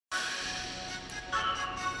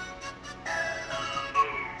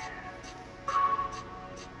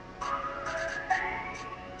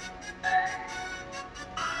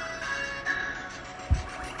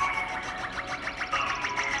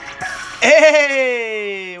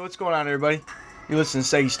Hey, what's going on, everybody? You listen to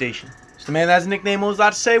Seggy Station. It's the man that has a nickname I was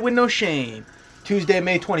allowed to say with no shame. Tuesday,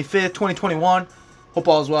 May 25th, 2021. Hope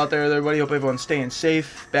all is well out there, everybody. Hope everyone's staying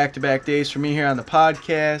safe. Back-to-back days for me here on the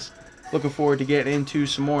podcast. Looking forward to getting into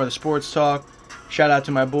some more of the sports talk. Shout out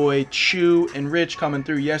to my boy Chew and Rich coming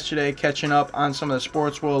through yesterday, catching up on some of the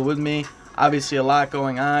sports world with me. Obviously, a lot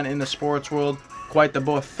going on in the sports world. Quite the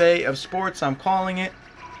buffet of sports, I'm calling it.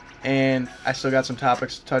 And I still got some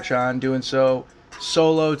topics to touch on. Doing so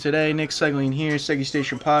solo today. Nick Segling here, Seggy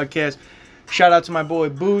Station Podcast. Shout out to my boy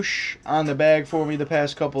Boosh on the bag for me the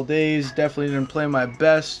past couple days. Definitely didn't play my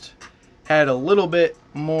best. Had a little bit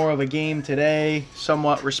more of a game today.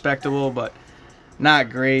 Somewhat respectable, but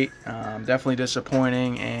not great. Definitely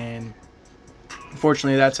disappointing. And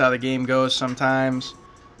unfortunately, that's how the game goes sometimes.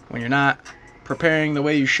 When you're not preparing the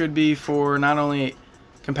way you should be for not only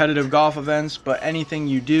competitive golf events, but anything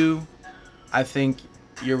you do, I think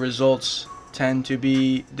your results tend to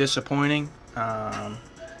be disappointing. I'm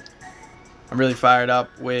really fired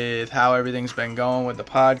up with how everything's been going with the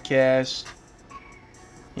podcast.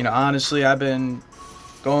 You know, honestly, I've been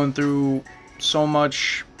going through so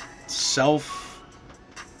much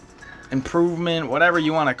self-improvement, whatever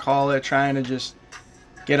you want to call it, trying to just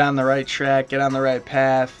get on the right track, get on the right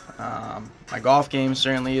path. My golf game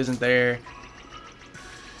certainly isn't there.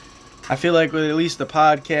 I feel like with at least the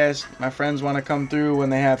podcast, my friends want to come through when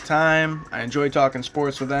they have time. I enjoy talking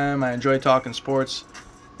sports with them. I enjoy talking sports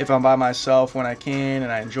if I'm by myself when I can,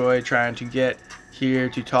 and I enjoy trying to get here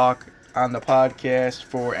to talk on the podcast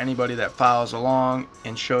for anybody that follows along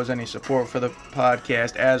and shows any support for the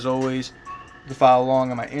podcast. As always, you can follow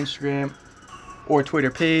along on my Instagram or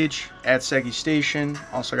Twitter page at Seggy Station.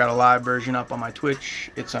 Also got a live version up on my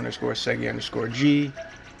Twitch. It's _Seggy_G.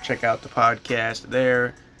 Check out the podcast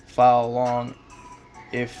there. Follow along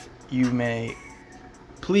if you may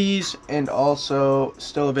please, and also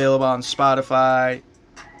still available on Spotify,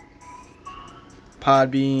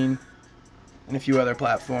 Podbean, and a few other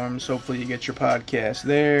platforms. Hopefully you get your podcast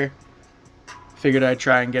there. Figured I'd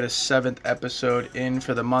try and get a 7th episode in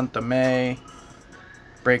for the month of May,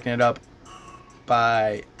 breaking it up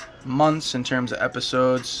by months in terms of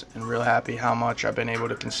episodes, and real happy how much I've been able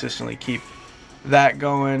to consistently keep that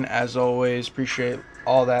going. As always, appreciate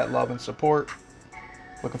all that love and support.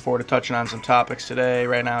 Looking forward to touching on some topics today.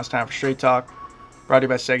 Right now it's time for Straight Talk. Brought to you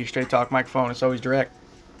by Seggy Straight Talk microphone. It's always direct.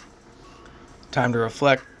 Time to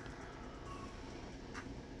reflect.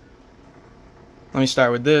 Let me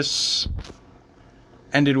start with this.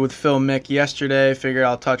 Ended with Phil Mick yesterday. Figured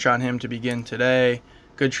I'll touch on him to begin today.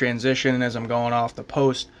 Good transition as I'm going off the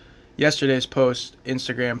post. Yesterday's post,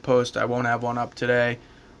 Instagram post. I won't have one up today.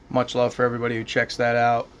 Much love for everybody who checks that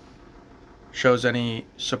out. Shows any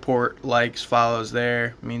support, likes, follows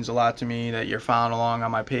there. It means a lot to me that you're following along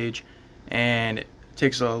on my page. And it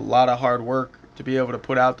takes a lot of hard work to be able to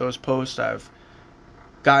put out those posts. I've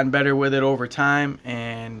gotten better with it over time,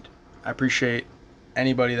 and I appreciate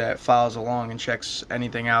anybody that follows along and checks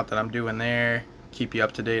anything out that I'm doing there. Keep you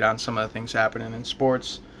up to date on some of the things happening in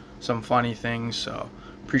sports, some funny things, so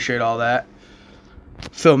appreciate all that.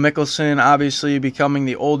 Phil Mickelson obviously becoming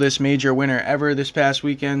the oldest major winner ever this past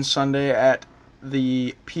weekend, Sunday at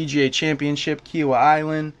the PGA Championship, Kiawah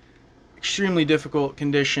Island. Extremely difficult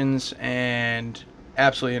conditions and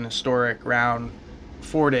absolutely an historic round.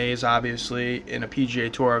 4 days, obviously, in a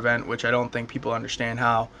PGA Tour event, which I don't think people understand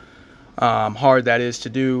how hard that is to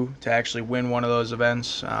do, to actually win one of those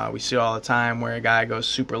events. We see all the time where a guy goes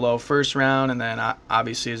super low first round and then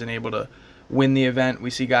obviously isn't able to win the event. We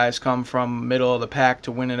see guys come from middle of the pack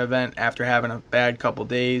to win an event after having a bad couple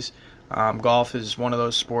days. Golf is one of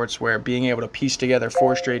those sports where being able to piece together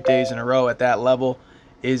 4 straight days in a row at that level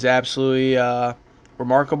is absolutely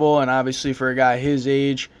remarkable. And obviously for a guy his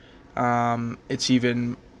age, it's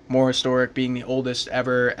even more historic being the oldest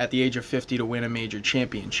ever at the age of 50 to win a major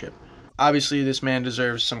championship. Obviously this man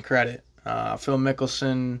deserves some credit. Phil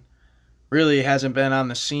Mickelson really hasn't been on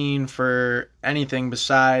the scene for anything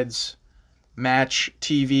besides match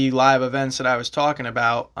TV live events that I was talking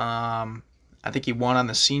about. I think he won on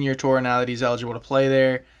the senior tour now that he's eligible to play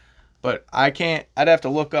there, but I'd have to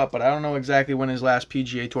look up, but I don't know exactly when his last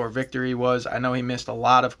PGA Tour victory was. I know he missed a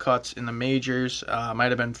lot of cuts in the majors.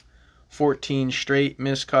 Might have been 14 straight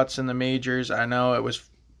missed cuts in the majors. I know it was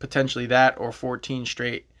potentially that or 14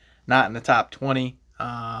 straight not in the top 20.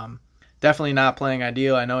 Definitely not playing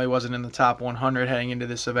ideal. I know he wasn't in the top 100 heading into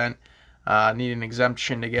this event. Need an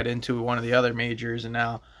exemption to get into one of the other majors, and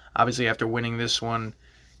now obviously after winning this one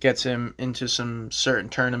gets him into some certain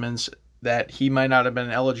tournaments that he might not have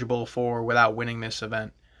been eligible for without winning this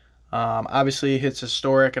event. Obviously, it's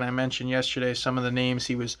historic, and I mentioned yesterday some of the names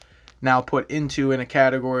he was now put into in a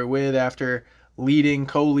category with after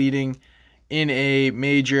co-leading in a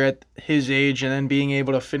major at his age, and then being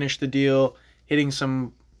able to finish the deal, hitting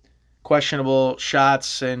some questionable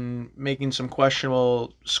shots and making some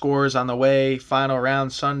questionable scores on the way, final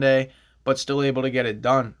round Sunday, but still able to get it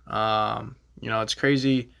done. It's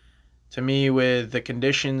crazy to me with the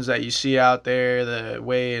conditions that you see out there, the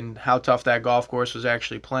way and how tough that golf course was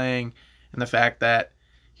actually playing, and the fact that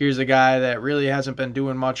here's a guy that really hasn't been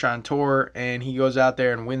doing much on tour, and he goes out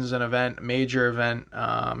there and wins an event, a major event.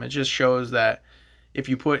 It just shows that if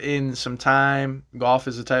you put in some time, golf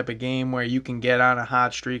is the type of game where you can get on a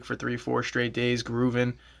hot streak for 3-4 straight days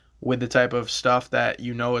grooving with the type of stuff that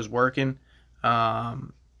you know is working.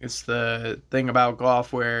 It's the thing about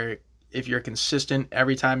golf where if you're consistent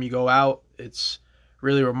every time you go out, it's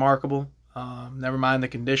really remarkable. Never mind the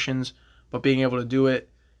conditions, but being able to do it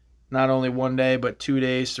not only one day, but 2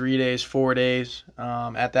 days, 3 days, 4 days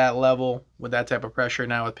at that level with that type of pressure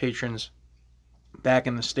now with patrons back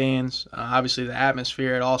in the stands. Obviously, the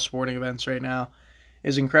atmosphere at all sporting events right now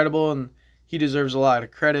is incredible, and he deserves a lot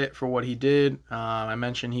of credit for what he did. I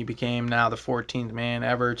mentioned he became now the 14th man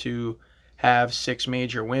ever to have 6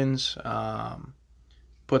 major wins.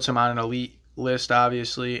 Puts him on an elite list,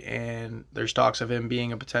 obviously, and there's talks of him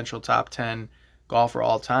being a potential top 10 golfer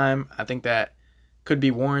all time. I think that could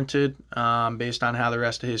be warranted based on how the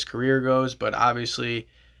rest of his career goes, but obviously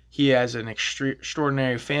he has an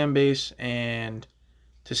extraordinary fan base, and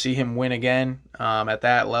to see him win again at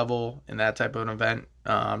that level in that type of an event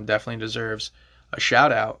definitely deserves a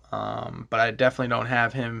shout out. But I definitely don't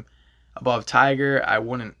have him above Tiger. I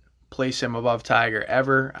wouldn't place him above Tiger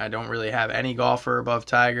ever. I don't really have any golfer above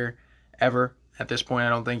Tiger ever. At this point, I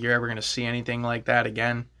don't think you're ever going to see anything like that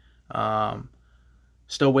again.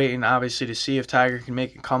 Still waiting, obviously, to see if Tiger can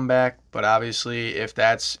make a comeback. But obviously, if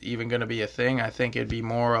that's even going to be a thing, I think it'd be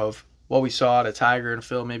more of what we saw out of Tiger and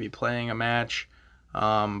Phil maybe playing a match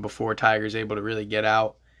before Tiger's able to really get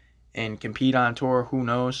out and compete on tour. Who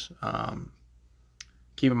knows?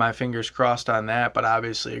 Keeping my fingers crossed on that. But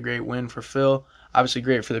obviously, a great win for Phil. Obviously,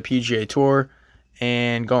 great for the PGA Tour.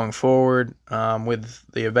 And going forward with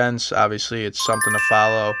the events, obviously, it's something to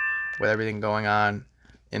follow with everything going on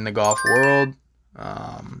in the golf world.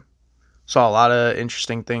 Saw a lot of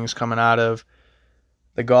interesting things coming out of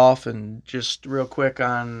the golf, and just real quick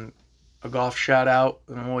on a golf shout out.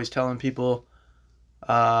 I'm always telling people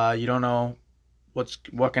you don't know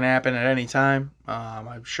what can happen at any time.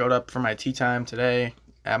 I showed up for my tee time today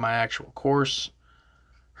at my actual course.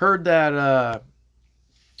 Heard that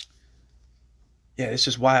it's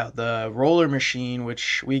just wild. The roller machine,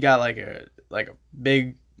 which we got like a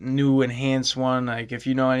big new enhanced one. Like, if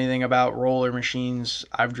you know anything about roller machines,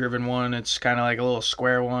 I've driven one. It's kind of like a little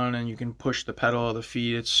square one, and you can push the pedal of the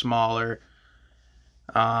feet. It's smaller.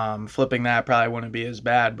 Flipping that probably wouldn't be as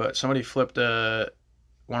bad, but somebody flipped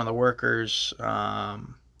one of the workers.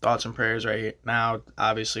 Thoughts and prayers right now,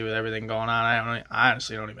 obviously, with everything going on. I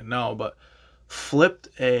honestly don't even know, but flipped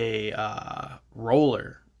a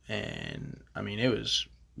roller, and I mean, it was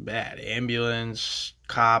bad. Ambulance,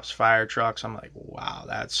 cops, fire trucks. I'm like, wow,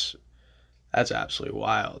 that's absolutely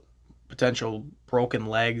wild. Potential broken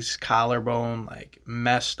legs, collarbone, like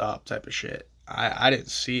messed up type of shit. I didn't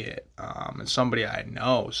see it. It's somebody I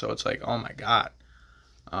know, so it's like, oh my god.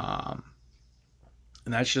 And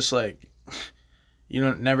that's just like, you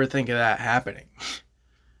don't never think of that happening.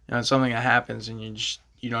 It's something that happens, and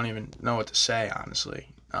you don't even know what to say, honestly.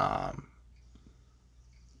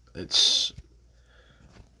 It's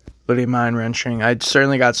pretty mind-wrenching. I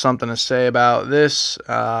certainly got something to say about this.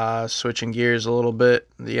 Switching gears a little bit,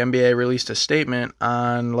 the NBA released a statement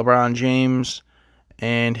on LeBron James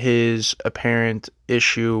and his apparent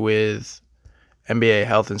issue with NBA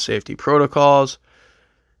health and safety protocols.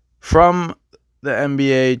 From the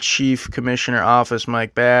NBA Chief Commissioner Office,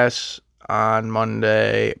 Mike Bass, on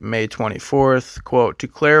Monday, May 24th, quote, "To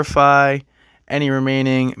clarify any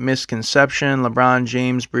remaining misconception, LeBron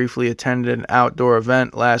James briefly attended an outdoor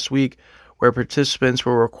event last week where participants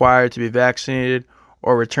were required to be vaccinated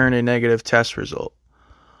or return a negative test result.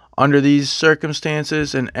 Under these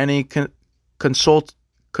circumstances and any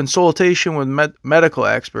consultation with medical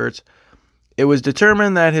experts, it was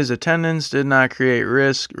determined that his attendance did not create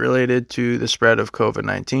risk related to the spread of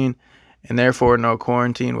COVID-19, and therefore no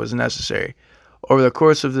quarantine was necessary. Over the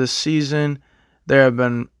course of this season, there have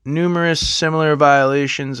been numerous similar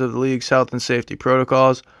violations of the league's health and safety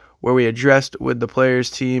protocols where we addressed with the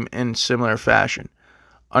players' team in similar fashion.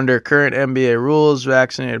 Under current NBA rules,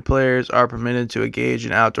 vaccinated players are permitted to engage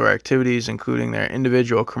in outdoor activities, including their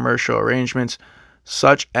individual commercial arrangements,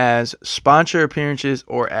 such as sponsor appearances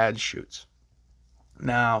or ad shoots."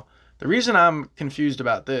 Now, The reason I'm confused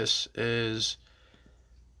about this is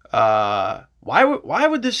why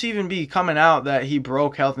would this even be coming out that he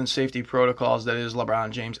broke health and safety protocols that is LeBron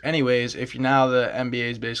James anyways if now the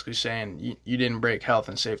NBA is basically saying you didn't break health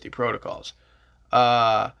and safety protocols.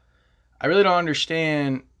 I really don't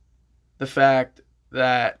understand the fact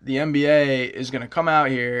that the NBA is going to come out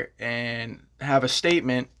here and have a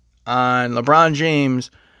statement on LeBron James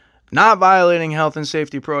not violating health and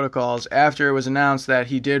safety protocols after it was announced that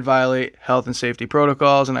he did violate health and safety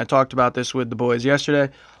protocols. And I talked about this with the boys yesterday.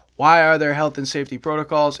 Why are there health and safety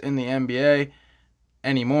protocols in the NBA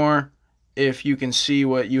anymore if you can see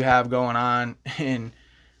what you have going on in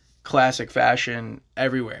classic fashion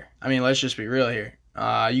everywhere? I mean, let's just be real here.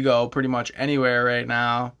 You go pretty much anywhere right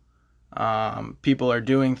now. People are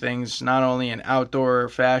doing things not only in outdoor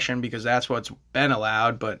fashion because that's what's been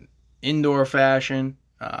allowed, but indoor fashion,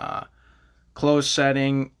 closed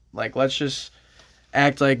setting. Like, let's just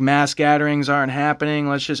act like mass gatherings aren't happening.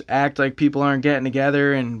 Let's just act like people aren't getting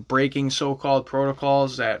together and breaking so-called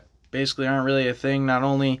protocols that basically aren't really a thing, not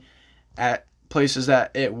only at places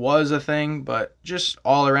that it was a thing, but just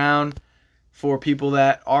all around for people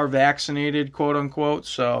that are vaccinated, quote unquote.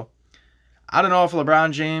 So I don't know if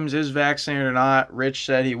LeBron James is vaccinated or not. Rich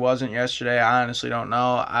said he wasn't yesterday. I honestly don't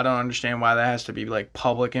know. I don't understand why that has to be like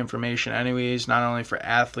public information anyways, not only for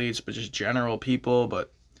athletes, but just general people.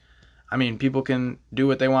 But I mean, people can do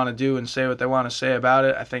what they want to do and say what they want to say about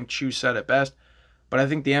it. I think Chu said it best. But I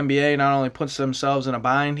think the NBA not only puts themselves in a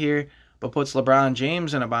bind here, but puts LeBron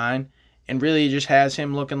James in a bind and really just has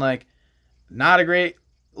him looking like not a great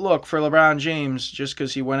look for LeBron James just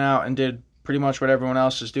because he went out and did pretty much what everyone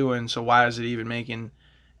else is doing. So why is it even making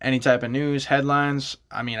any type of news, headlines?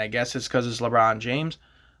 I mean, I guess it's because it's LeBron James.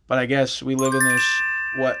 But I guess we live in this,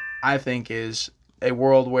 what I think is a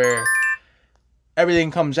world where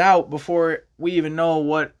everything comes out before we even know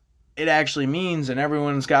what it actually means, and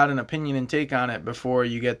everyone's got an opinion and take on it before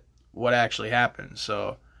you get what actually happens.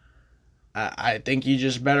 So I think you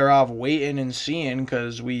just better off waiting and seeing,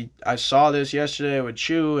 because I saw this yesterday with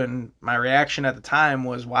Chu, and my reaction at the time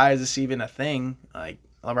was, why is this even a thing? Like,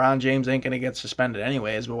 LeBron James ain't going to get suspended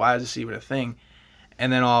anyways, but why is this even a thing?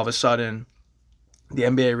 And then all of a sudden, the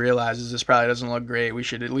NBA realizes this probably doesn't look great. We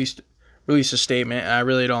should at least release a statement, and I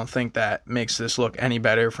really don't think that makes this look any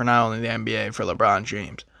better for not only the NBA, for LeBron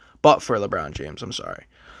James, but for LeBron James, I'm sorry.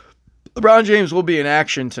 LeBron James will be in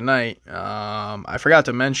action tonight. I forgot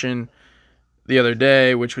to mention the other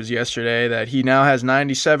day, which was yesterday, that he now has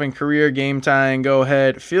 97 career game-tying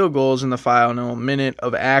go-ahead field goals in the final minute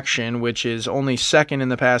of action, which is only second in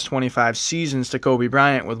the past 25 seasons to Kobe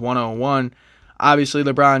Bryant with 101. Obviously,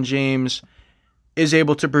 LeBron James is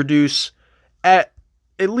able to produce at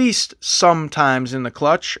least sometimes in the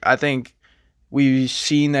clutch. I think we've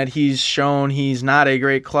seen that he's shown he's not a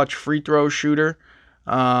great clutch free throw shooter.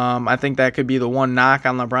 I think that could be the one knock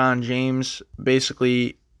on LeBron James,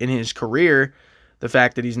 basically, in his career, the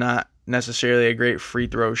fact that he's not necessarily a great free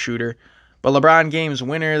throw shooter. But LeBron James'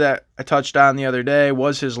 winner that I touched on the other day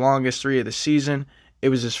was his longest three of the season. It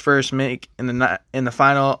was his first make in the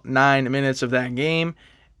final 9 minutes of that game,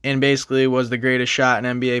 and basically was the greatest shot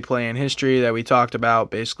in NBA play in history that we talked about.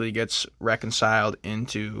 Basically gets reconciled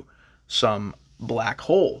into some black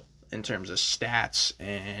hole in terms of stats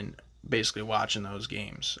and basically watching those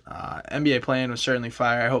games. NBA playing was certainly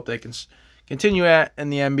fire. I hope they can continue at in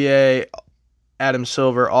the NBA. Adam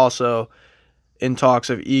Silver also in talks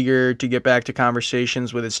of eager to get back to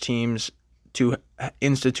conversations with his teams to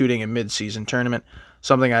instituting a mid-season tournament,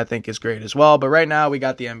 something I think is great as well. But right now we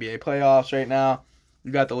got the NBA playoffs right now.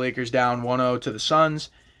 You got the Lakers down 1-0 to the Suns,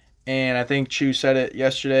 and I think Chu said it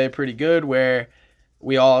yesterday pretty good, where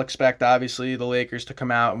we all expect, obviously, the Lakers to come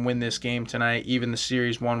out and win this game tonight, even the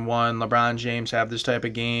series 1-1. LeBron James have this type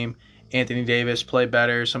of game. Anthony Davis play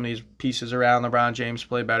better. Some of these pieces around LeBron James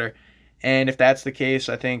play better. And if that's the case,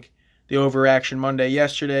 I think the overreaction Monday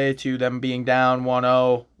yesterday to them being down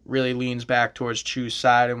 1-0 really leans back towards Chu's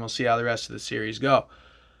side, and we'll see how the rest of the series go.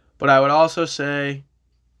 But I would also say,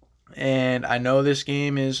 and I know this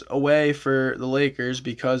game is away for the Lakers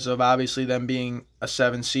because of obviously them being a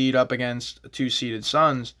 7 seed up against a 2-seeded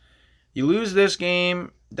Suns. You lose this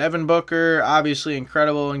game, Devin Booker, obviously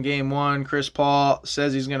incredible in game 1. Chris Paul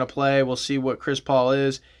says he's going to play. We'll see what Chris Paul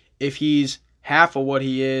is. If he's half of what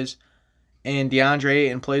he is, and DeAndre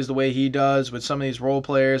Ayton plays the way he does with some of these role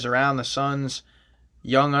players around the Suns,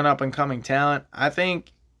 young and up-and-coming talent, I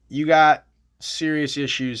think you got serious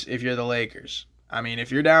issues if you're the Lakers. I mean,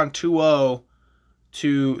 if you're down 2-0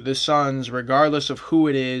 to the Suns, regardless of who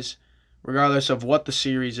it is, regardless of what the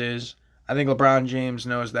series is, I think LeBron James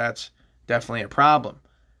knows that's definitely a problem.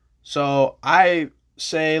 So I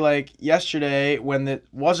say, like yesterday, when it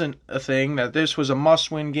wasn't a thing, that this was a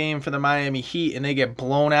must-win game for the Miami Heat and they get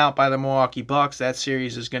blown out by the Milwaukee Bucks, that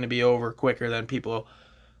series is going to be over quicker than people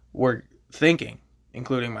were thinking,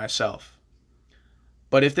 including myself.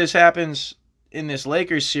 But if this happens in this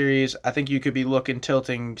Lakers series, I think you could be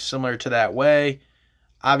tilting similar to that way.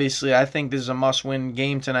 Obviously, I think this is a must-win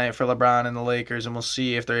game tonight for LeBron and the Lakers, and we'll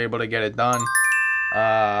see if they're able to get it done.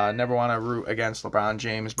 Never want to root against LeBron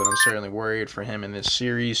James, but I'm certainly worried for him in this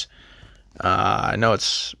series. I know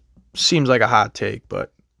it seems like a hot take,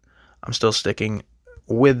 but I'm still sticking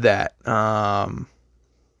with that.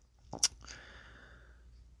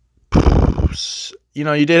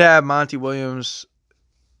 You did have Monty Williams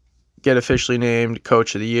get officially named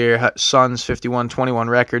Coach of the Year. Suns 51-21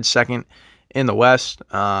 record, second in the West.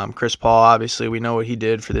 Chris Paul, obviously, we know what he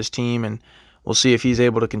did for this team, and we'll see if he's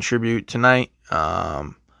able to contribute tonight.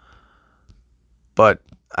 But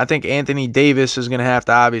I think Anthony Davis is going to have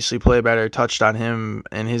to obviously play better. Touched on him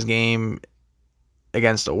in his game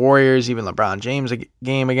against the Warriors, even LeBron James'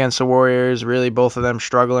 game against the Warriors. Really, both of them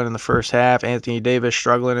struggling in the first half. Anthony Davis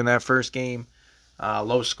struggling in that first game.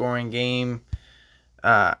 Low-scoring game.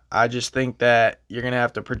 I just think that you're going to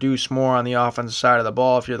have to produce more on the offensive side of the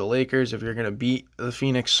ball if you're the Lakers, if you're going to beat the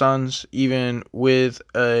Phoenix Suns, even with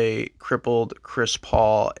a crippled Chris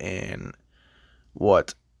Paul and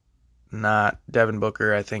not Devin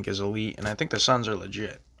Booker, I think, is elite. And I think the Suns are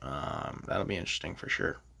legit. That'll be interesting for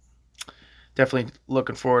sure. Definitely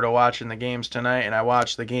looking forward to watching the games tonight, and I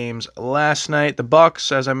watched the games last night. The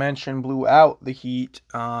Bucks, as I mentioned, blew out the Heat,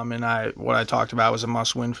 and what I talked about was a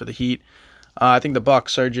must-win for the Heat. I think the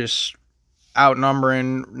Bucks are just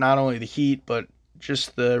outnumbering not only the Heat, but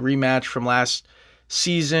just the rematch from last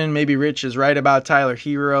season. Maybe Rich is right about Tyler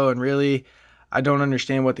Hero, and really, I don't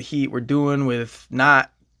understand what the Heat were doing with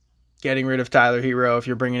not getting rid of Tyler Hero if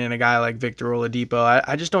you're bringing in a guy like Victor Oladipo.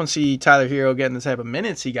 I just don't see Tyler Hero getting the type of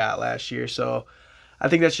minutes he got last year, so I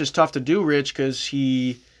think that's just tough to do, Rich, because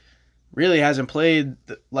he really hasn't played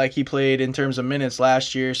like he played in terms of minutes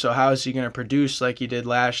last year, so how is he going to produce like he did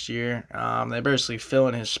last year? They're basically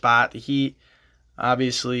filling his spot. The Heat,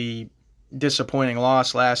 obviously, disappointing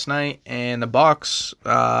loss last night, and the Bucks,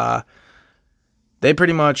 they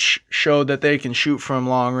pretty much showed that they can shoot from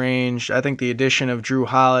long range. I think the addition of Drew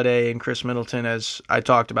Holiday and Chris Middleton, as I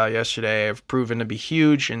talked about yesterday, have proven to be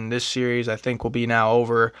huge, and this series I think will be now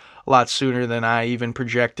over a lot sooner than I even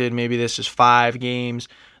projected. Maybe this is 5 games.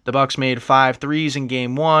 The Bucks made 5 threes in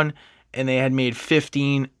Game 1, and they had made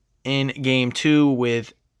 15 in Game 2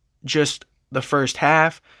 with just the first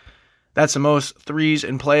half. That's the most threes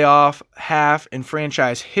in playoff half in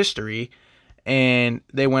franchise history, and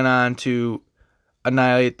they went on to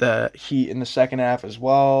annihilate the Heat in the second half as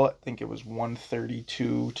well. I think it was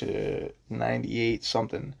 132-98,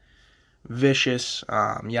 something vicious.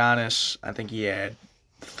 Giannis, I think he had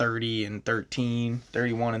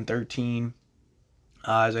 31 and 13.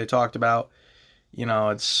 As I talked about,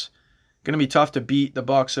 it's going to be tough to beat the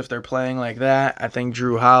Bucks if they're playing like that. I think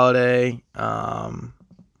Drew Holiday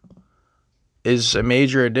is a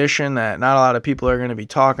major addition that not a lot of people are going to be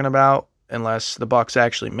talking about unless the Bucks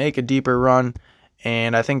actually make a deeper run.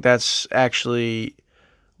 And I think that's actually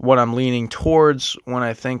what I'm leaning towards when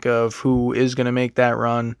I think of who is going to make that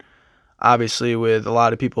run. Obviously, with a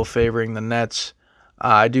lot of people favoring the Nets,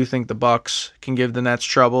 I do think the Bucks can give the Nets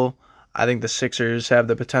trouble. I think the Sixers have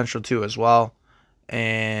the potential to as well.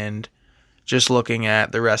 And just looking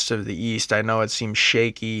at the rest of the East, I know it seems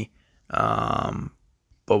shaky, but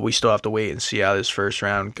we still have to wait and see how this first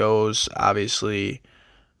round goes. Obviously,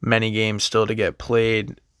 many games still to get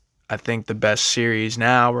played. I think the best series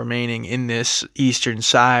now remaining in this Eastern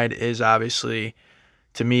side is obviously,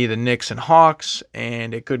 to me, the Knicks and Hawks,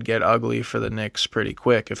 and it could get ugly for the Knicks pretty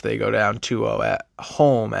quick if they go down 2-0 at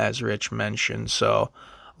home, as Rich mentioned. So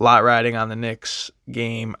a lot riding on the Knicks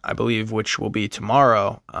game, I believe, which will be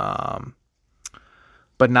tomorrow.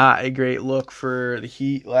 But not a great look for the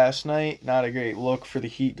Heat last night. Not a great look for the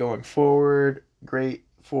Heat going forward. Great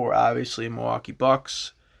for, obviously, Milwaukee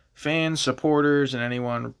Bucks fans, supporters, and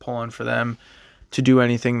anyone pulling for them to do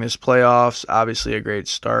anything this playoffs. Obviously a great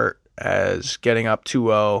start, as getting up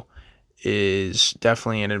 2-0 is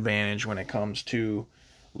definitely an advantage when it comes to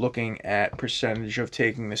looking at percentage of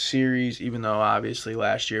taking the series, even though obviously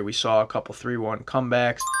last year we saw a couple 3-1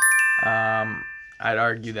 comebacks. I'd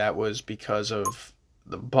argue that was because of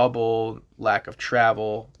the bubble, lack of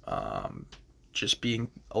travel, just being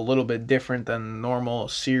a little bit different than normal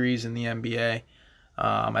series in the NBA.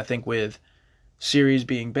 I think with series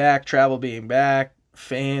being back, travel being back,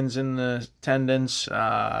 fans in the attendance,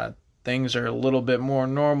 things are a little bit more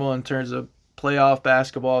normal in terms of playoff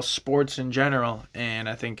basketball, sports in general, and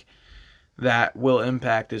I think that will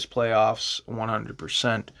impact his playoffs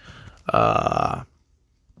 100%.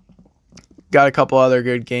 Got a couple other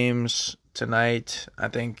good games tonight. I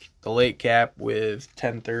think the late cap with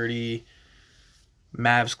 10:30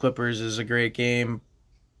 Mavs Clippers is a great game.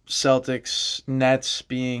 Celtics Nets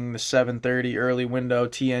being the 7:30 early window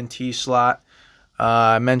TNT slot.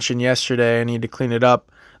 I mentioned yesterday I need to clean it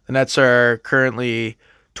up. The Nets are currently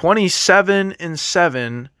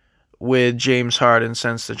 27-7 with James Harden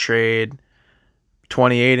since the trade.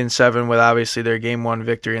 28-7 with obviously their game 1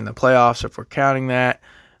 victory in the playoffs if we're counting that.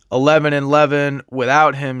 11-11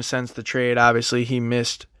 without him since the trade. Obviously he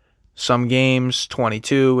missed some games,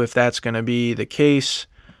 22 if that's going to be the case.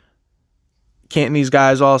 Can't these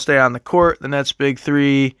guys all stay on the court? The Nets' big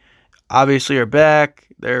three obviously are back.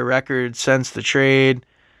 Their record since the trade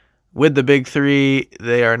with the big three,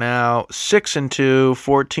 they are now 6-2,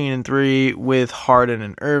 14-3 with Harden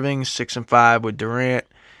and Irving, 6-5 with Durant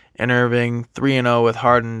and Irving, 3-0 with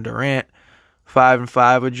Harden and Durant,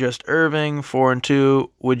 5-5 with just Irving,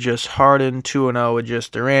 4-2 with just Harden, 2-0 with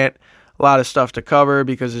just Durant. A lot of stuff to cover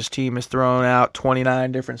because his team has thrown out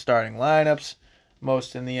 29 different starting lineups,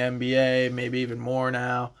 most in the NBA, maybe even more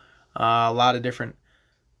now. A lot of different,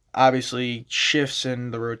 obviously, shifts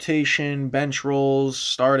in the rotation, bench roles,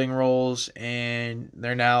 starting roles, and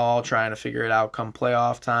they're now all trying to figure it out come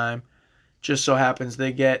playoff time. Just so happens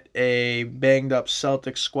they get a banged-up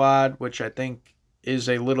Celtics squad, which I think is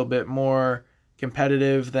a little bit more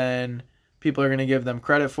competitive than people are going to give them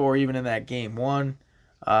credit for, even in that game 1.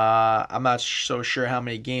 I'm not so sure how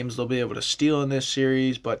many games they'll be able to steal in this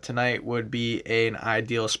series, but tonight would be an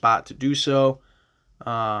ideal spot to do so.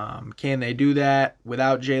 Can they do that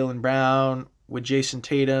without Jaylen Brown, with Jason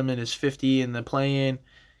Tatum and his 50 in the play-in?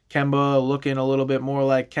 Kemba looking a little bit more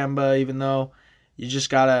like Kemba, even though you just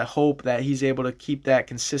got to hope that he's able to keep that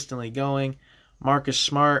consistently going. Marcus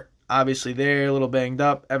Smart, obviously there, a little banged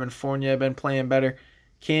up. Evan Fournier been playing better.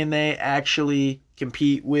 Can they actually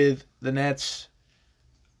compete with the Nets?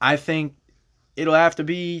 I think it'll have to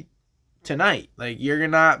be tonight. Like, you're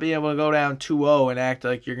going to not be able to go down 2-0 and act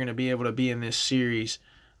like you're going to be able to be in this series,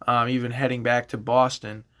 even heading back to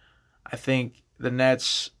Boston. I think the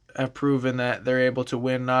Nets have proven that they're able to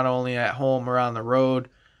win not only at home or on the road.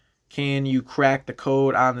 Can you crack the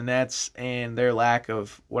code on the Nets and their lack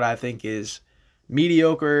of what I think is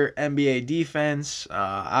mediocre NBA defense?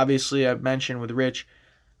 Obviously, I've mentioned with Rich,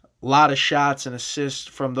 a lot of shots and assists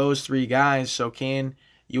from those three guys. So can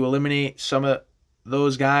you eliminate some of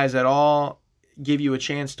those guys at all, give you a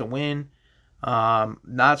chance to win?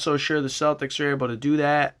 Not so sure the Celtics are able to do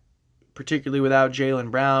that, particularly without Jaylen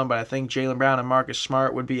Brown, but I think Jaylen Brown and Marcus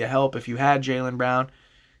Smart would be a help if you had Jaylen Brown.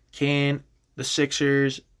 Can the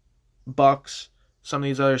Sixers, Bucks, some of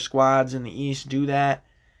these other squads in the East do that?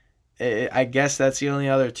 I guess that's the only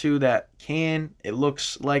other two that can. It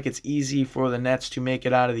looks like it's easy for the Nets to make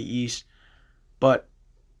it out of the East, but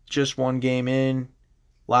just one game in,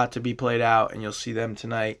 a lot to be played out, and you'll see them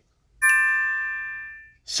tonight.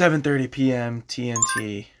 7:30 p.m.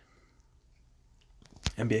 TNT.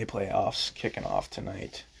 NBA playoffs kicking off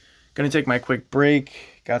tonight. Going to take my quick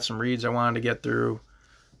break. Got some reads I wanted to get through.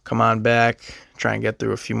 Come on back. Try and get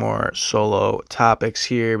through a few more solo topics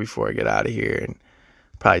here before I get out of here. And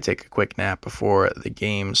probably take a quick nap before the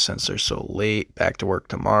games since they're so late. Back to work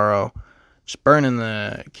tomorrow. Just burning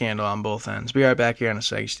the candle on both ends. Be right back here on the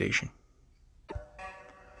Segi Station.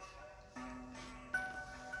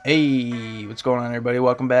 Hey, what's going on, everybody?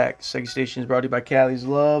 Welcome back. Segi Station is brought to you by Callie's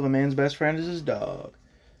Love. A man's best friend is his dog.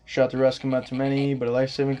 Shout to rescue out to many, but a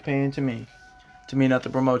life-saving companion to me. To me,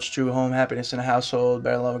 nothing promotes true home happiness in a household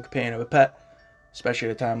better than loving companion of a pet. Especially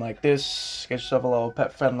at a time like this. Get yourself a little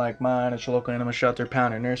pet friend like mine at your local animal shelter,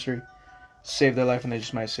 pound, or nursery. Save their life and they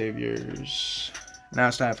just might save yours. Now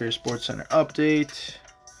it's time for your Sports Center update.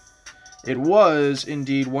 It was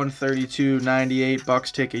indeed 132-98.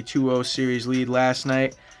 Bucks take a 2-0 series lead last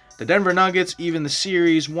night. The Denver Nuggets even the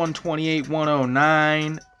series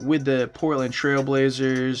 128-109 with the Portland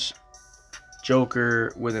Trailblazers.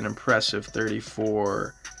 Joker with an impressive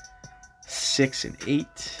 34, 6-8.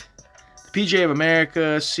 The PGA of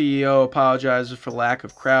America CEO apologizes for lack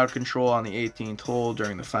of crowd control on the 18th hole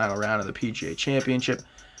during the final round of the PGA Championship.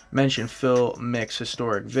 Mentioned Phil Mick's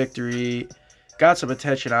historic victory. Got some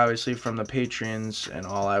attention, obviously, from the patrons, and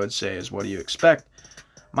all I would say is, what do you expect?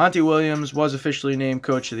 Monty Williams was officially named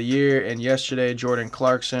Coach of the Year, and yesterday Jordan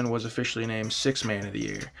Clarkson was officially named Sixth Man of the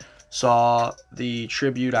Year. Saw the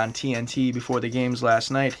tribute on TNT before the games last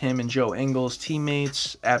night. Him and Joe Ingles,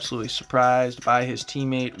 teammates, absolutely surprised by his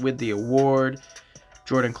teammate with the award.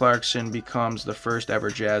 Jordan Clarkson becomes the first ever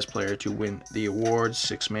Jazz player to win the awards,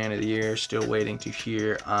 Sixth Man of the Year. Still waiting to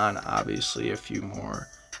hear on, obviously, a few more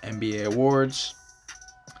NBA awards.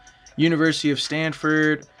 University of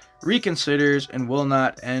Stanford reconsiders and will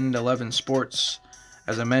not end 11 sports.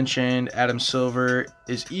 As I mentioned, Adam Silver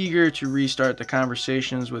is eager to restart the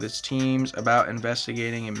conversations with its teams about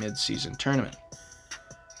investigating a mid-season tournament.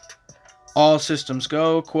 All systems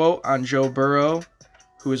go, quote, on Joe Burrow,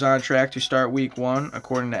 who is on track to start week 1,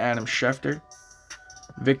 according to Adam Schefter.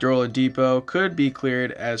 Victor Oladipo could be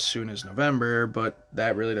cleared as soon as November, but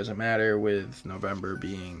that really doesn't matter with November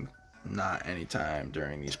being not any time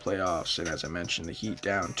during these playoffs. And as I mentioned, the Heat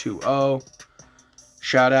down 2-0.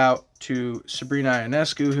 Shout out to Sabrina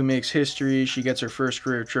Ionescu, who makes history. She gets her first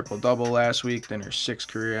career triple-double last week, then her sixth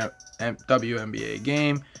career WNBA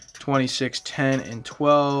game, 26, 10, and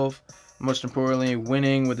 12. Most importantly,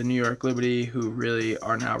 winning with the New York Liberty, who really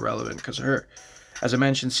are now relevant because of her. As I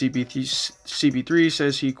mentioned, CP3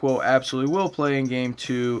 says he, quote, absolutely will play in Game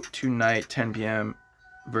 2 tonight, 10 p.m.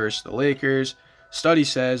 versus the Lakers. Study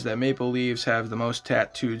says that Maple Leafs have the most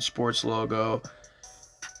tattooed sports logo.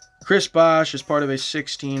 Chris Bosh is part of a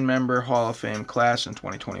 16-member Hall of Fame class in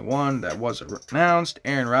 2021 that was announced.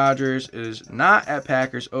 Aaron Rodgers is not at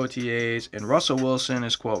Packers OTAs, and Russell Wilson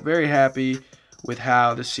is, quote, very happy with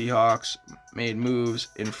how the Seahawks made moves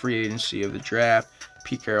in free agency of the draft.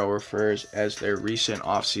 Pete Carroll refers as their recent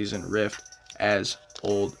offseason rift as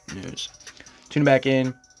old news. Tune back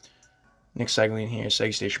in. Nick Seglin here,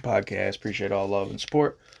 Seg Station Podcast. Appreciate all love and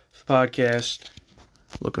support for the podcast.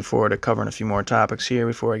 Looking forward to covering a few more topics here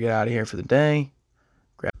before I get out of here for the day.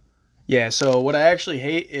 So what I actually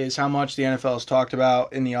hate is how much the NFL has talked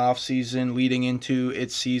about in the offseason leading into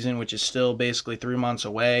its season, which is still basically 3 months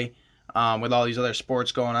away. With all these other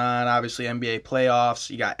sports going on, obviously NBA playoffs,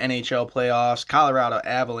 you got NHL playoffs, Colorado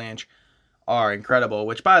Avalanche are incredible,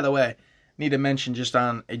 which, by the way, need to mention just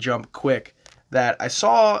on a jump quick, that I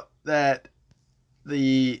saw that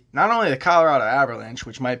not only the Colorado Avalanche,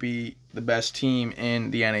 which might be the best team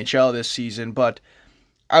in the NHL this season, but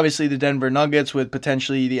obviously the Denver Nuggets with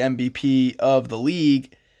potentially the MVP of the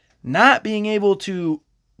league, not being able to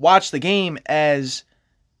watch the game as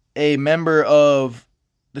a member of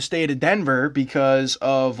the state of Denver because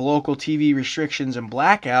of local TV restrictions and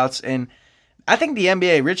blackouts. And I think the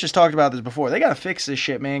NBA, Rich has talked about this before, they got to fix this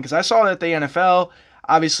shit, man, because I saw that the NFL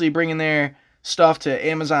obviously bringing their stuff to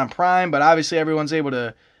Amazon Prime, but obviously everyone's able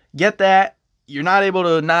to get that. You're not able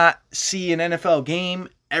to not see an NFL game.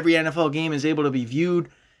 Every NFL game is able to be viewed.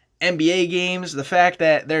 NBA games, the fact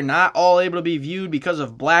that they're not all able to be viewed because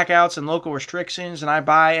of blackouts and local restrictions, and I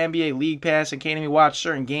buy NBA League Pass and can't even watch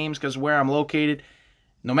certain games because of where I'm located.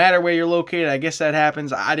 No matter where you're located, I guess that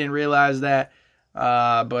happens. I didn't realize that,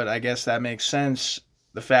 but I guess that makes sense.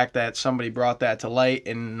 The fact that somebody brought that to light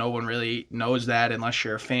and no one really knows that unless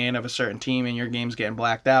you're a fan of a certain team and your game's getting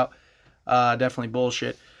blacked out, definitely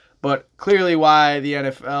bullshit. But clearly why the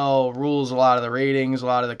NFL rules a lot of the ratings, a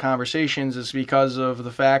lot of the conversations is because of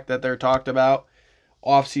the fact that they're talked about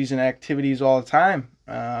off-season activities all the time.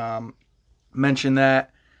 Mentioned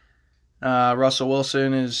that Russell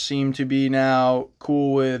Wilson seemed to be now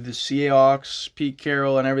cool with the Seahawks, Pete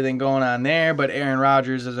Carroll, and everything going on there. But Aaron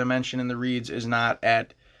Rodgers, as I mentioned in the reads, is not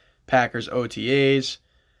at Packers OTAs.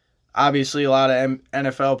 Obviously, a lot of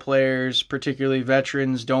NFL players, particularly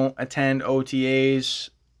veterans, don't attend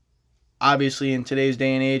OTAs. Obviously, in today's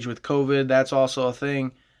day and age with COVID, that's also a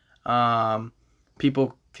thing.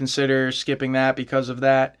 People consider skipping that because of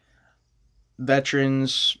that.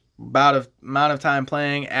 Veterans, amount of time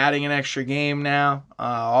playing, adding an extra game now,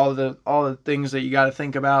 all the things that you got to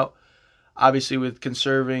think about, obviously with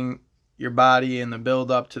conserving your body and the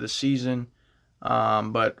build up to the season.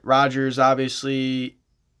 But Rodgers obviously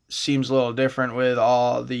seems a little different with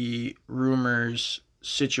all the rumors,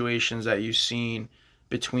 situations that you've seen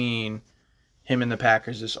between him and the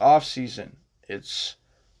Packers this offseason. It's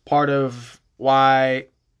part of why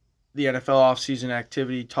the NFL offseason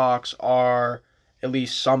activity talks are at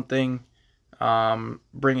least something,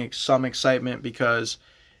 bringing some excitement because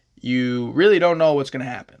you really don't know what's going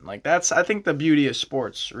to happen. Like that's, I think, the beauty of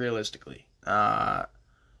sports, realistically.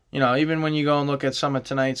 Even when you go and look at some of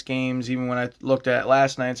tonight's games, even when I looked at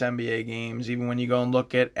last night's NBA games, even when you go and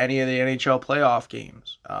look at any of the NHL playoff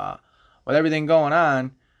games, with everything going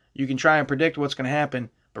on, you can try and predict what's going to happen,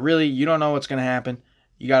 but really you don't know what's going to happen.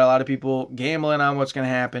 You got a lot of people gambling on what's going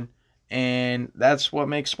to happen, and that's what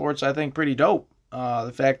makes sports, I think, pretty dope.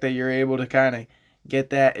 The fact that you're able to kind of get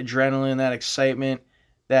that adrenaline, that excitement,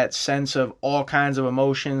 that sense of all kinds of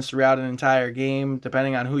emotions throughout an entire game,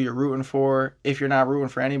 depending on who you're rooting for, if you're not rooting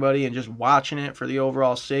for anybody, and just watching it for the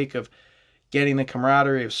overall sake of getting the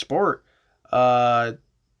camaraderie of sport. I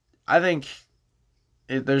think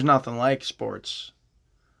there's nothing like sports.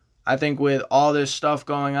 I think with all this stuff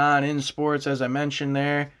going on in sports, as I mentioned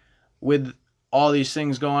there, with all these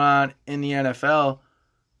things going on in the NFL,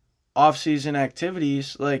 off-season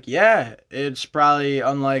activities, like, yeah, it's probably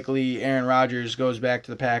unlikely Aaron Rodgers goes back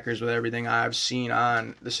to the Packers with everything I've seen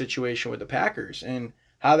on the situation with the Packers. And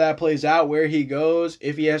how that plays out, where he goes,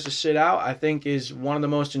 if he has to sit out, I think is one of the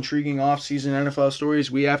most intriguing off-season NFL stories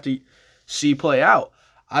we have to see play out.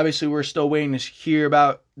 Obviously, we're still waiting to hear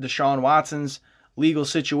about Deshaun Watson's legal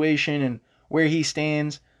situation and where he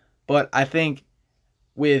stands. But I think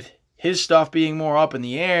with his stuff being more up in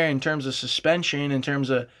the air in terms of suspension, in terms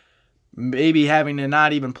of maybe having to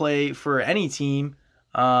not even play for any team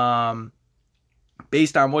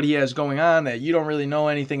based on what he has going on that you don't really know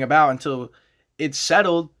anything about until it's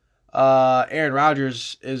settled, Aaron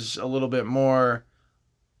Rodgers is a little bit more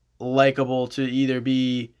likable to either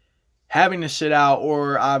be having to sit out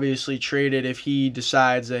or obviously traded if he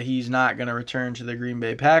decides that he's not going to return to the Green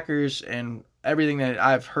Bay Packers. And everything that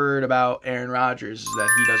I've heard about Aaron Rodgers is that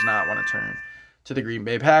he does not want to turn to the Green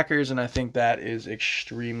Bay Packers, and I think that is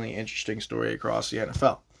extremely interesting story across the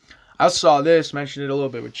NFL. I saw this, mentioned it a little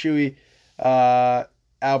bit with Chewy.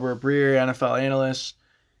 Albert Breer, NFL analyst,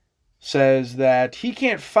 says that he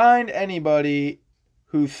can't find anybody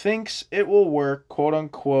who thinks it will work,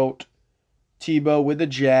 quote-unquote, Tebow with the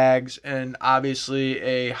Jags, and obviously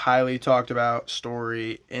a highly talked about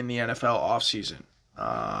story in the NFL offseason.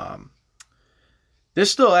 This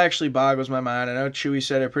still actually boggles my mind. I know Chewy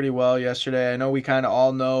said it pretty well yesterday. I know we kind of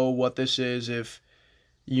all know what this is if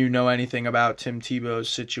you know anything about Tim Tebow's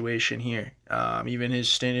situation here. Even his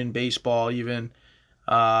stint in baseball, even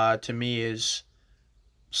to me, is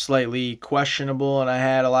slightly questionable. And I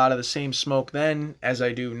had a lot of the same smoke then as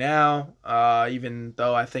I do now, even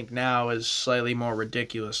though I think now is slightly more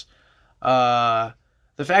ridiculous. The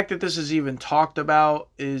fact that this is even talked about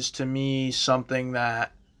is, to me, something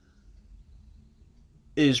that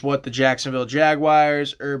is what the Jacksonville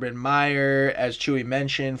Jaguars, Urban Meyer, as Chewy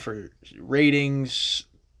mentioned, for ratings,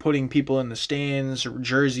 putting people in the stands,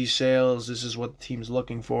 jersey sales, this is what the team's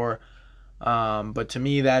looking for. But to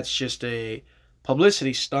me, that's just a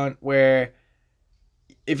publicity stunt where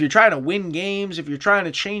if you're trying to win games, if you're trying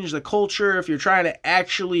to change the culture, if you're trying to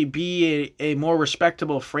actually be a more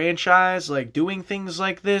respectable franchise, like doing things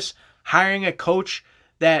like this, hiring a coach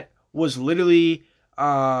that was literally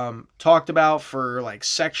talked about for like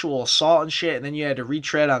sexual assault and shit, and then you had to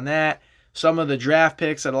retread on that. Some of the draft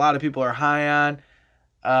picks that a lot of people are high on,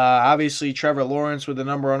 obviously Trevor Lawrence with the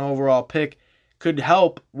number 1 overall pick, could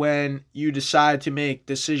help when you decide to make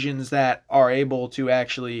decisions that are able to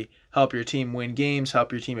actually help your team win games,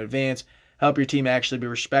 help your team advance, help your team actually be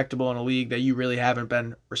respectable in a league that you really haven't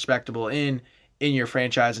been respectable in your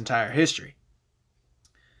franchise entire history.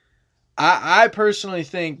 I personally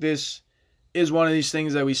think this is one of these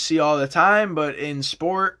things that we see all the time, but in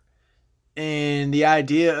sport, in the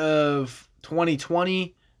idea of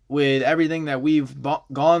 2020, with everything that we've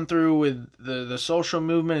gone through with the social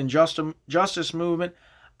movement and justice movement,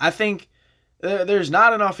 I think there's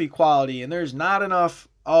not enough equality, and there's not enough,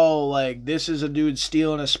 like, this is a dude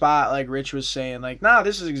stealing a spot, like Rich was saying. Like, nah,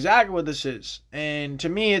 this is exactly what this is. And to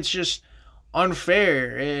me, it's just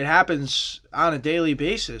unfair. It happens on a daily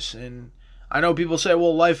basis, and I know people say,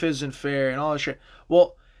 well, life isn't fair and all that shit.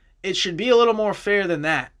 Well, it should be a little more fair than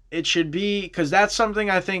that. It should be, because that's something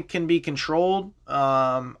I think can be controlled.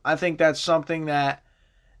 I think that's something that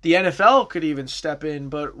the NFL could even step in,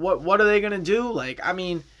 but what are they going to do? Like, I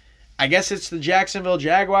mean, I guess it's the Jacksonville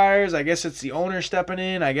Jaguars. I guess it's the owner stepping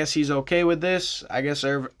in. I guess he's okay with this. I guess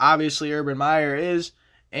obviously Urban Meyer is,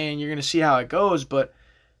 and you're going to see how it goes, but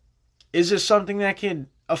is this something that can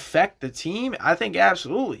affect the team? I think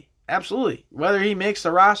absolutely. Absolutely. Whether he makes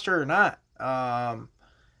the roster or not.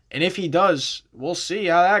 And if he does, we'll see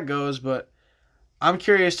how that goes. But I'm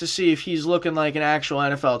curious to see if he's looking like an actual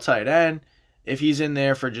NFL tight end, if he's in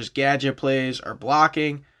there for just gadget plays or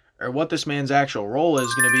blocking, or what this man's actual role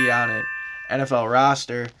is going to be on an NFL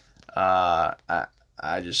roster. I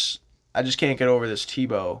just can't get over this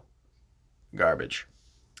Tebow garbage.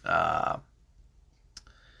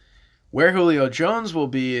 Where Julio Jones will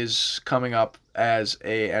be is coming up as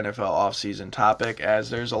a NFL offseason topic, as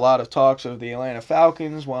there's a lot of talks of the Atlanta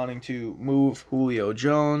Falcons wanting to move Julio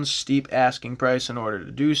Jones, steep asking price in order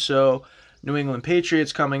to do so. New England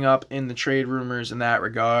Patriots coming up in the trade rumors in that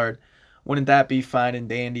regard. Wouldn't that be fine and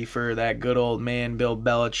dandy for that good old man Bill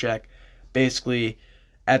Belichick, basically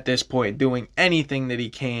at this point doing anything that he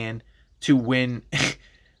can to win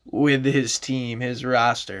with his team, his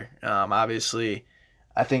roster. Obviously,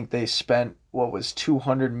 I think they spent what was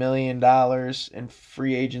 $200 million in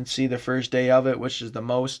free agency the first day of it, which is the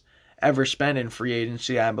most ever spent in free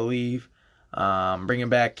agency, I believe. Bringing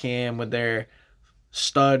back Cam with their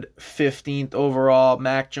stud 15th overall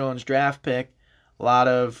Mac Jones draft pick. A lot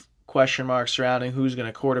of question marks surrounding who's going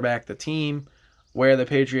to quarterback the team, where the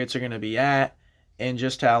Patriots are going to be at, and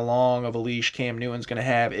just how long of a leash Cam Newton's going to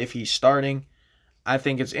have if he's starting. I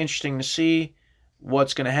think it's interesting to see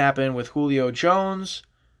what's going to happen with Julio Jones.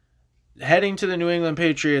 Heading to the New England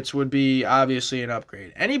Patriots would be obviously an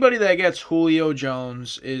upgrade. Anybody that gets Julio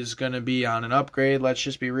Jones is going to be on an upgrade. Let's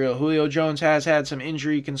just be real. Julio Jones has had some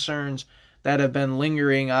injury concerns that have been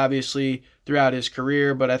lingering, obviously, throughout his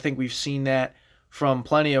career, but I think we've seen that from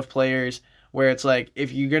plenty of players where it's like,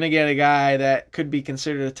 if you're going to get a guy that could be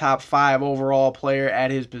considered a top 5 overall player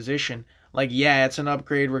at his position, like, yeah, it's an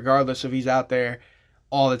upgrade regardless if he's out there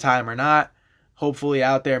all the time or not. Hopefully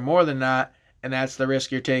out there more than not, and that's the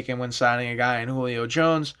risk you're taking when signing a guy in Julio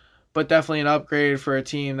Jones, but definitely an upgrade for a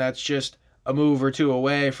team that's just a move or two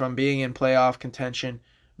away from being in playoff contention,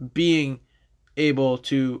 being able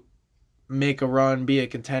to make a run, be a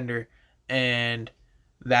contender, and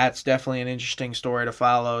that's definitely an interesting story to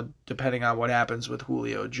follow depending on what happens with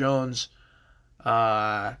Julio Jones.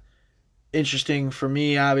 Interesting for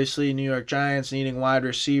me, obviously, New York Giants needing wide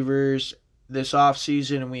receivers this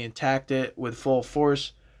offseason, and we attacked it with full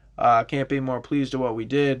force. Can't be more pleased with what we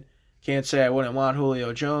did. Can't say I wouldn't want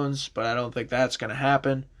Julio Jones, but I don't think that's going to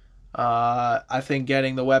happen. I think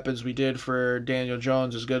getting the weapons we did for Daniel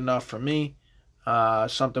Jones is good enough for me.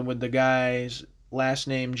 Something with the guy's last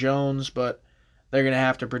name Jones, but they're going to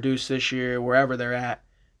have to produce this year wherever they're at.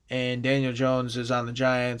 And Daniel Jones is on the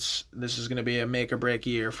Giants. This is going to be a make-or-break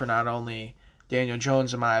year for not only Daniel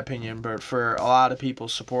Jones, in my opinion, but for a lot of people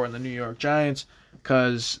supporting the New York Giants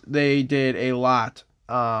because they did a lot.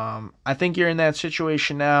 I think you're in that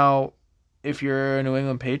situation now if you're a New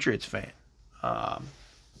England Patriots fan. How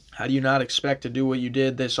do you not expect to do what you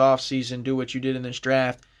did this offseason, do what you did in this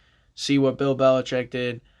draft, see what Bill Belichick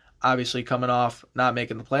did, obviously coming off not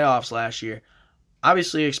making the playoffs last year,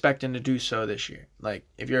 obviously expecting to do so this year. Like,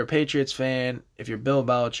 if you're a Patriots fan, if you're Bill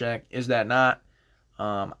Belichick, is that not?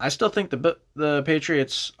 I still think the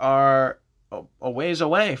Patriots are a ways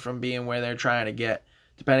away from being where they're trying to get,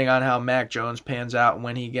 depending on how Mac Jones pans out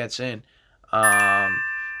when he gets in. A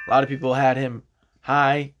lot of people had him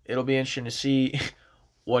high. It'll be interesting to see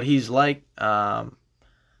what he's like.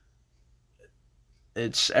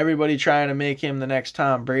 It's everybody trying to make him the next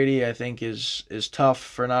Tom Brady, I think, is tough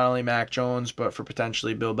for not only Mac Jones, but for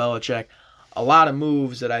potentially Bill Belichick. A lot of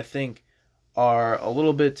moves that I think are a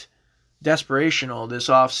little bit desperational this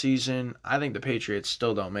offseason. I think the Patriots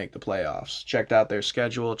still don't make the playoffs. Checked out their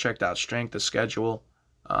schedule, checked out strength of schedule.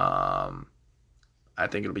 I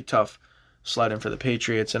think it'll be tough sledding for the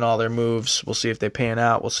Patriots and all their moves. We'll see if they pan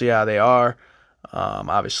out. We'll see how they are.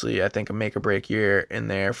 Obviously, I think a make-or-break year in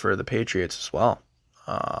there for the Patriots as well.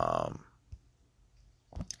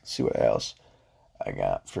 See what else I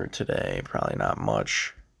got for today. Probably not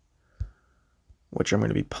much, which I'm going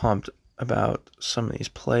to be pumped about some of these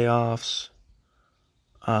playoffs.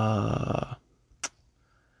 Yeah,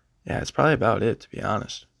 it's probably about it, to be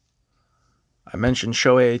honest. I mentioned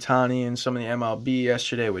Shohei Ohtani and some of the MLB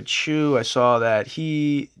yesterday with Chu. I saw that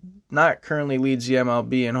he not currently leads the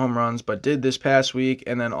MLB in home runs, but did this past week,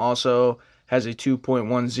 and then also has a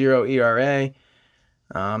 2.10 ERA.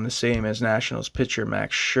 The same as Nationals pitcher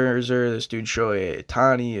Max Scherzer. This dude Shohei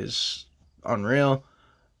Ohtani is unreal.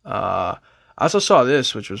 I also saw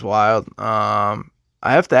this, which was wild. I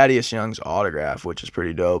have Thaddeus Young's autograph, which is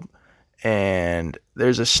pretty dope. And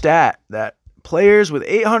there's a stat that players with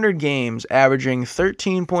 800 games averaging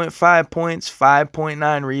 13.5 points,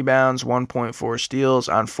 5.9 rebounds, 1.4 steals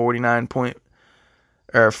on 49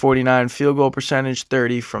 field goal percentage,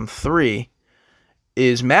 30 from 3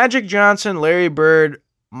 is Magic Johnson, Larry Bird,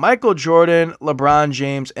 Michael Jordan, LeBron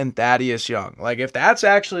James, and Thaddeus Young. Like, if that's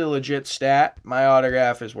actually a legit stat, my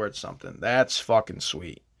autograph is worth something. That's fucking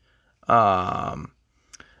sweet.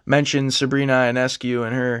 Mentioned Sabrina Ionescu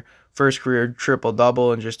in her first career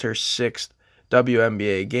triple-double in just her 6th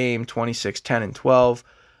WNBA game, 26, 10, and 12.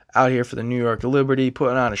 Out here for the New York Liberty,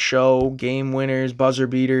 putting on a show, game winners, buzzer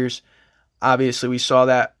beaters. Obviously, we saw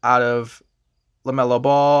that out of LaMelo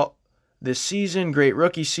Ball this season. Great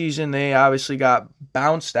rookie season. They obviously got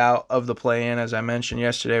bounced out of the play-in, as I mentioned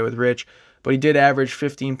yesterday with Rich, but he did average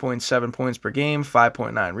 15.7 points per game,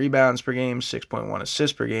 5.9 rebounds per game, 6.1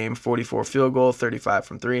 assists per game, 44 field goal, 35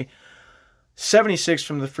 from 3. 76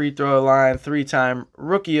 from the free throw line, 3-time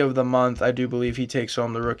Rookie of the Month. I do believe he takes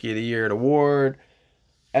home the Rookie of the Year award.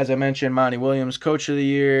 As I mentioned, Monty Williams, Coach of the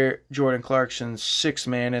Year. Jordan Clarkson, 6th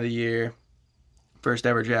Man of the Year. first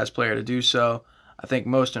ever Jazz player to do so. I think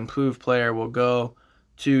most improved player will go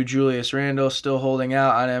to Julius Randle, still holding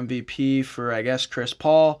out on MVP for, I guess, Chris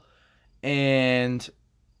Paul. And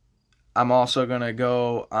I'm also going to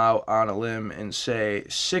go out on a limb and say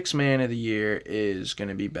sixth man of the year is going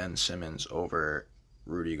to be Ben Simmons over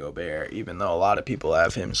Rudy Gobert, even though a lot of people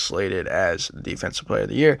have him slated as the defensive player of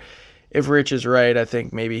the year. If Rich is right, I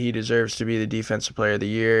think maybe he deserves to be the defensive player of the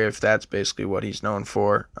year if that's basically what he's known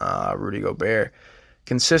for. Rudy Gobert,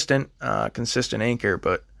 consistent anchor,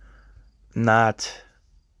 but not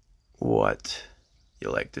what you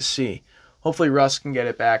like to see. Hopefully Russ can get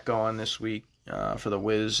it back going this week for the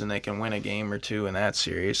Wiz, and they can win a game or two in that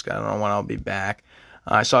series. I don't know when I'll be back.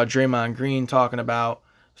 I saw Draymond Green talking about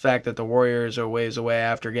the fact that the Warriors are ways away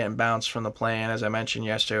after getting bounced from the play-in, as I mentioned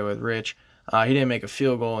yesterday with Rich. He didn't make a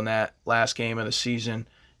field goal in that last game of the season.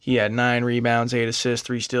 He had 9 rebounds, 8 assists,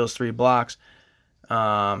 3 steals, 3 blocks.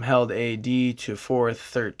 Held AD to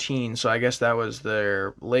 4-13, so I guess that was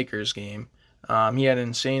their Lakers game. He had an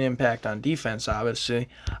insane impact on defense, obviously.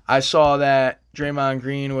 I saw that Draymond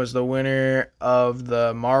Green was the winner of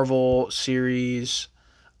the Marvel Series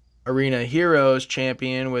Arena Heroes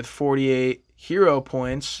champion with 48 hero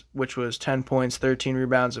points, which was 10 points, 13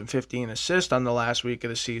 rebounds, and 15 assists on the last week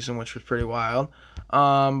of the season, which was pretty wild.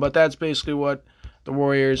 But that's basically what the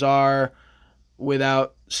Warriors are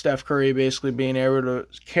without Steph Curry basically being able to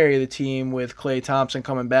carry the team with Klay Thompson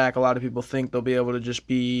coming back. A lot of people think they'll be able to just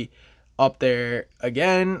be up there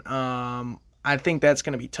again. I think that's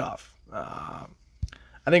going to be tough. I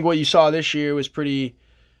think what you saw this year was pretty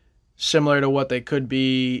similar to what they could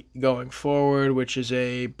be going forward, which is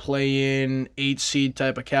a play-in 8-seed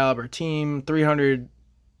type of caliber team. 300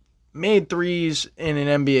 made threes in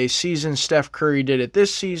an NBA season. Steph Curry did it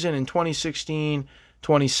this season in 2016,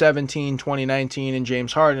 2017, 2019, and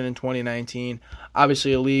James Harden in 2019.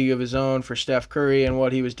 Obviously a league of his own for Steph Curry and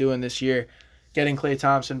what he was doing this year. Getting Klay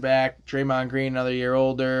Thompson back, Draymond Green another year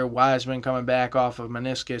older, Wiseman coming back off of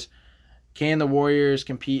meniscus. Can the Warriors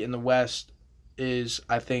compete in the West is,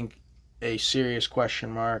 I think, a serious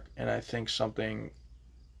question mark, and I think something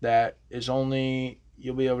that is only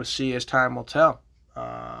you'll be able to see as time will tell.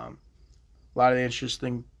 A lot of the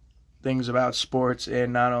interesting things about sports,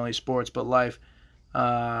 and not only sports but life.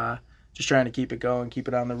 Just trying to keep it going, keep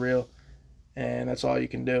it on the reel, and that's all you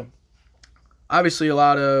can do. Obviously, a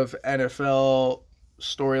lot of NFL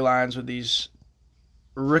storylines with these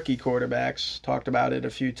rookie quarterbacks. Talked about it a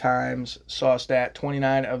few times. Saw a stat,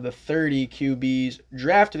 29 of the 30 QBs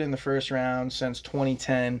drafted in the first round since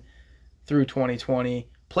 2010 through 2020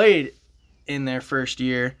 played in their first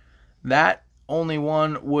year. That only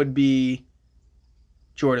one would be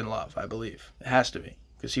Jordan Love, I believe. It has to be,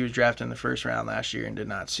 because he was drafted in the first round last year and did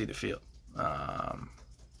not see the field.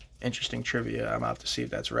 Interesting trivia. I'm out to see if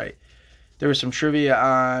that's right. There was some trivia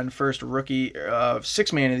on first rookie of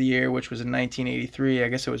sixth man of the year, which was in 1983. I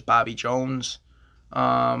guess it was Bobby Jones.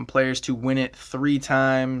 Players to win it 3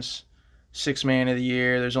 times. Sixth man of the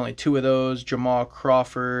year. There's only 2 of those, Jamal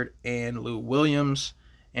Crawford and Lou Williams.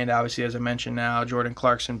 And obviously, as I mentioned now, Jordan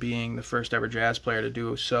Clarkson being the first ever Jazz player to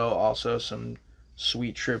do so. Also some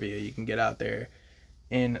sweet trivia you can get out there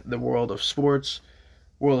in the world of sports.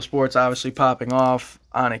 World of sports obviously popping off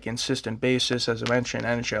on a consistent basis. As I mentioned,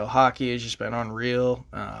 NHL hockey has just been unreal,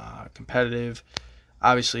 competitive,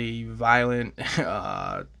 obviously violent,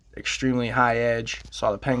 extremely high edge.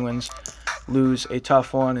 Saw the Penguins lose a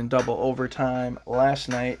tough one in double overtime last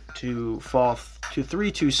night to fall to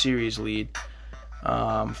 3-2 series lead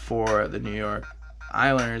for the New York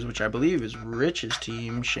Islanders, which I believe is Rich's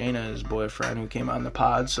team, Shayna's boyfriend, who came on the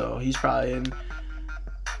pod, so he's probably in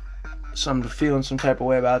feeling some type of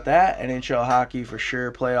way about that. NHL hockey for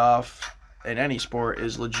sure, playoff in any sport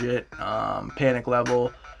is legit. Panic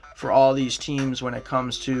level for all these teams when it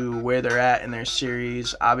comes to where they're at in their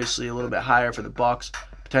series. Obviously a little bit higher for the Bucks,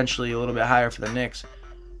 potentially a little bit higher for the Knicks.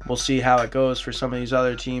 We'll see how it goes for some of these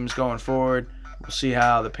other teams going forward. We'll see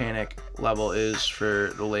how the panic level is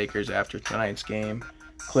for the Lakers after tonight's game.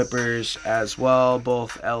 Clippers as well,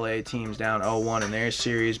 both LA teams down 0-1 in their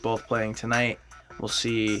series, both playing tonight. We'll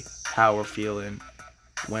see how we're feeling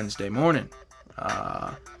Wednesday morning.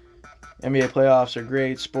 NBA playoffs are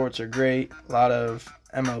great. Sports are great. A lot of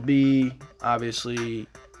MLB, obviously,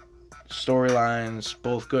 storylines,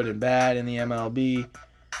 both good and bad in the MLB.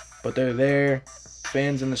 But they're there.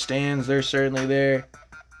 Fans in the stands, they're certainly there.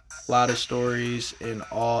 A lot of stories in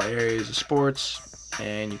all areas of sports.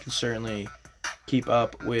 And you can certainly keep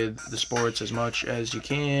up with the sports as much as you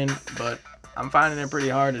can. But I'm finding it pretty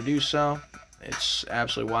hard to do so. It's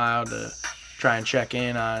absolutely wild to try and check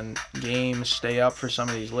in on games, stay up for some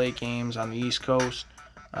of these late games on the East Coast.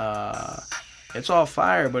 it's all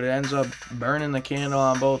fire, but it ends up burning the candle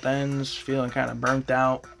on both ends, feeling kind of burnt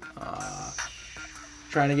out.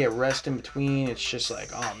 Trying to get rest in between, it's just like,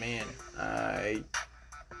 oh man, I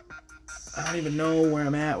don't even know where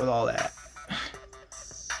I'm at with all that.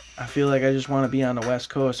 I feel like I just want to be on the West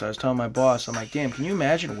Coast. I was telling my boss, I'm like, damn, can you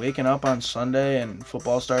imagine waking up on Sunday and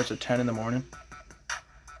football starts at 10 in the morning?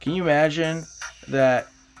 Can you imagine that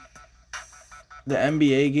the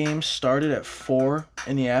NBA games started at 4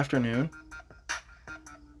 in the afternoon?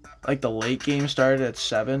 Like the late game started at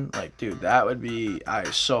 7? Like, dude, that would be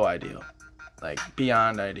so ideal. Like,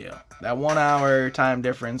 beyond ideal. That 1 hour time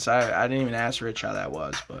difference, I didn't even ask Rich how that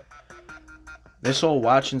was, but this whole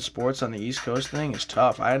watching sports on the East Coast thing is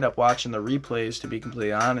tough. I end up watching the replays, to be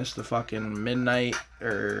completely honest, the fucking midnight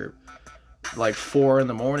or like 4 in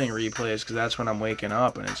the morning replays, because that's when I'm waking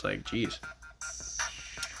up, and it's like, geez.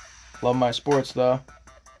 Love my sports, though.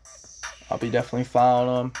 I'll be definitely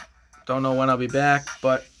following them. Don't know when I'll be back,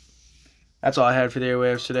 but that's all I had for the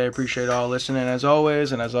airwaves today. Appreciate all listening as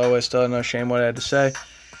always. And as always, still no shame what I had to say.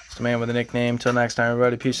 It's the man with a nickname. Till next time,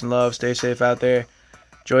 everybody. Peace and love. Stay safe out there.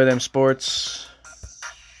 Enjoy them sports.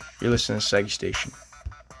 You're listening to Saggy Station.